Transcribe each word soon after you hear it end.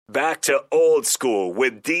Back to old school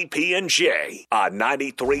with DP and J on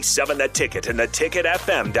 93.7 The Ticket and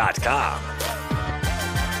theticketfm.com.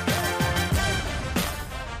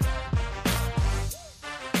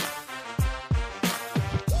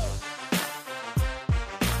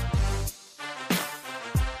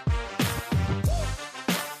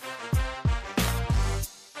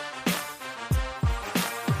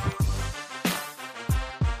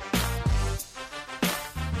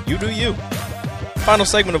 You do you. Final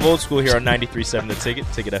segment of Old School here on 93.7 The Ticket,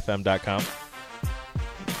 ticketfm.com.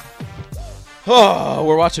 Oh,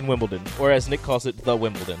 we're watching Wimbledon, or as Nick calls it, the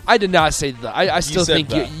Wimbledon. I did not say the. I still think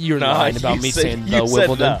you're lying about me saying the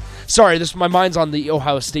Wimbledon. Sorry, my mind's on the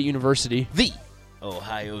Ohio State University. The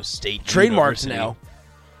Ohio State Trademarked University.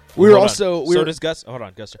 now. So does Gus. Hold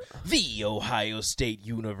on, Gus. The Ohio State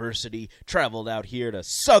University traveled out here to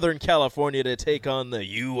Southern California to take on the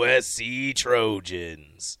USC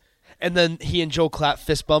Trojans. And then he and Joel Klatt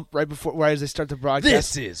fist bump right as they start the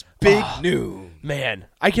broadcast. This is big news. Man,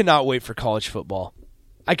 I cannot wait for college football.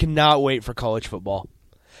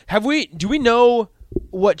 Do we know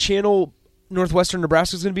what channel Northwestern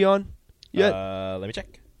Nebraska is going to be on yet? Let me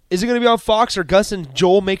check. Is it going to be on Fox or Gus and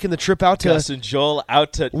Joel making the trip out to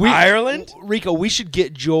Ireland? Rico, we should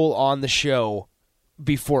get Joel on the show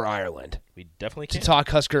before Ireland. We definitely can. To talk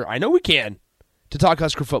Husker. I know we can. To talk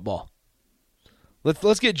Husker football.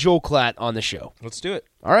 Let's get Joel Klatt on the show. Let's do it.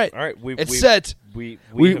 All right. It's set. We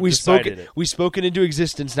spoken it. We've spoken into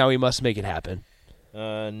existence. Now we must make it happen.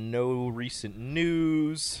 No recent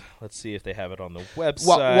news. Let's see if they have it on the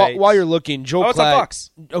website. While you're looking, Joel Klatt. It's on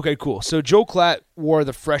Fox. Okay, cool. So Joel Klatt wore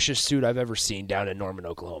the freshest suit I've ever seen down in Norman,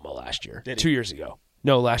 Oklahoma last year. 2 years ago.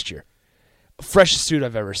 No, last year. Freshest suit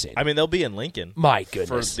I've ever seen. I mean, they'll be in Lincoln. My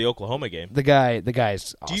goodness. For the Oklahoma game. The guy's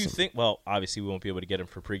awesome. Do you think? Well, obviously we won't be able to get him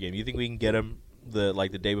for pregame. Do you think we can get him the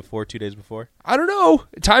day before, 2 days before? I don't know.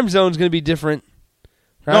 Time zone's going to be different.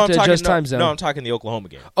 No, I'm talking the Oklahoma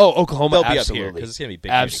game. Oh, Oklahoma, they'll absolutely. be up here because it's going to be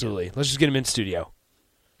big. Absolutely. Let's just get him in studio.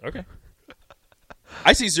 Okay.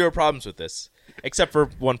 I see zero problems with this, except for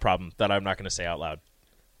one problem that I'm not going to say out loud.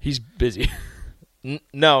 He's busy.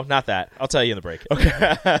 No, not that. I'll tell you in the break.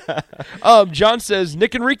 Okay. John says,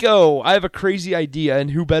 Nick and Rico, I have a crazy idea,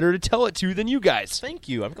 and who better to tell it to than you guys? Thank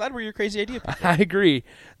you. I'm glad we're your crazy idea people. I agree.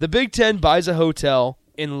 The Big Ten buys a hotel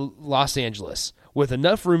in Los Angeles with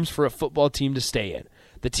enough rooms for a football team to stay in.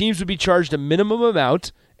 The teams would be charged a minimum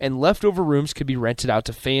amount, and leftover rooms could be rented out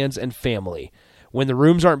to fans and family. When the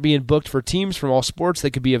rooms aren't being booked for teams from all sports,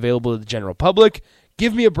 they could be available to the general public.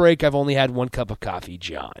 Give me a break. I've only had 1 cup of coffee,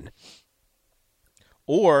 John.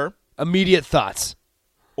 Or immediate thoughts.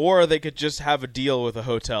 Or they could just have a deal with a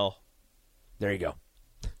hotel. There you go.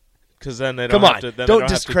 Because then they don't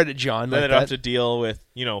discredit John. Then they don't have to deal with,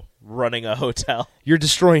 running a hotel. You're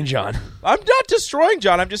destroying John. I'm not destroying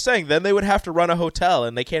John. I'm just saying then they would have to run a hotel,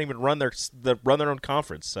 and they can't even run their own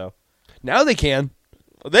conference. So now they can.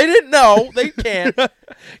 They didn't know. They can.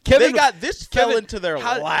 They got this fell into their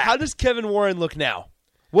lap. How does Kevin Warren look now?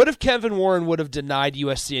 What if Kevin Warren would have denied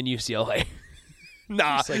USC and UCLA?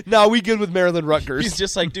 Nah, we good with Maryland Rutgers. He's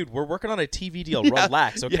just like, dude, we're working on a TV deal.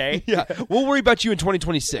 Relax, okay? Yeah. We'll worry about you in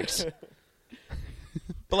 2026.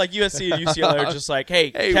 But like USC and UCLA are just like,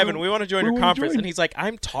 hey Kevin, we want to join your conference. And he's like,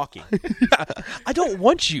 I'm talking. I don't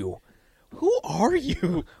want you. Who are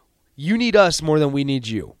you? You need us more than we need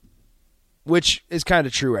you. Which is kind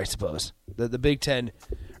of true, I suppose. The Big Ten,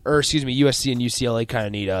 USC and UCLA kind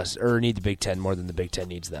of need us, or need the Big Ten more than the Big Ten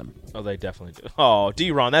needs them. Oh, they definitely do. Oh,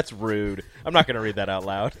 D-Ron, that's rude. I'm not going to read that out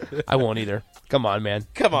loud. I won't either. Come on, man.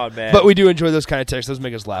 But we do enjoy those kind of texts. Those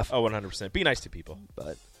make us laugh. Oh, 100%. Be nice to people.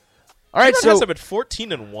 But all right, so has them at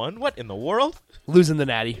 14-1. What in the world? Losing the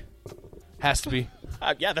Natty has to be.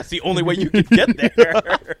 Yeah, that's the only way you can get there.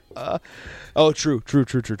 True.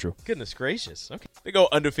 Goodness gracious. Okay, they go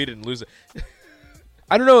undefeated and lose it.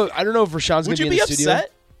 I don't know if Rashawn's going to be in the studio. Would you be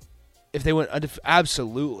upset? If they went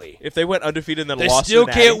absolutely. If they went undefeated and then they lost, still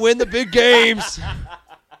can't win the big games.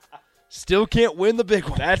 Still can't win the big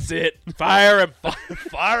one. That's it. Fire him.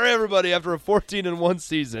 Fire everybody after a 14-1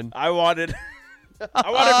 season. I wanted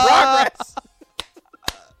progress.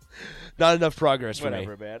 Not enough progress for me.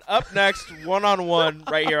 Whatever, man. Up next, one-on-one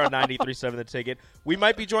right here on 93.7 The Ticket. We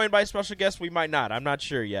might be joined by a special guest. We might not. I'm not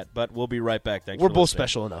sure yet, but we'll be right back. Thanks. We're both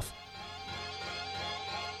special enough.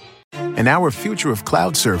 In our Future of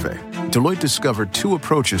Cloud survey, Deloitte discovered 2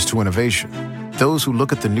 approaches to innovation. Those who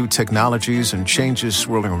look at the new technologies and changes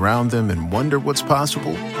swirling around them and wonder what's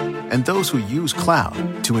possible, and those who use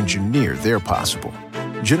cloud to engineer their possible,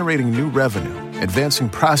 generating new revenue, advancing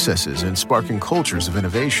processes, and sparking cultures of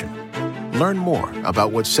innovation. Learn more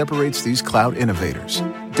about what separates these cloud innovators.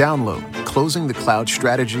 Download closing the cloud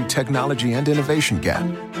strategy, technology, and innovation gap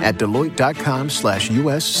at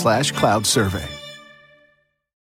Deloitte.com/US/cloud survey.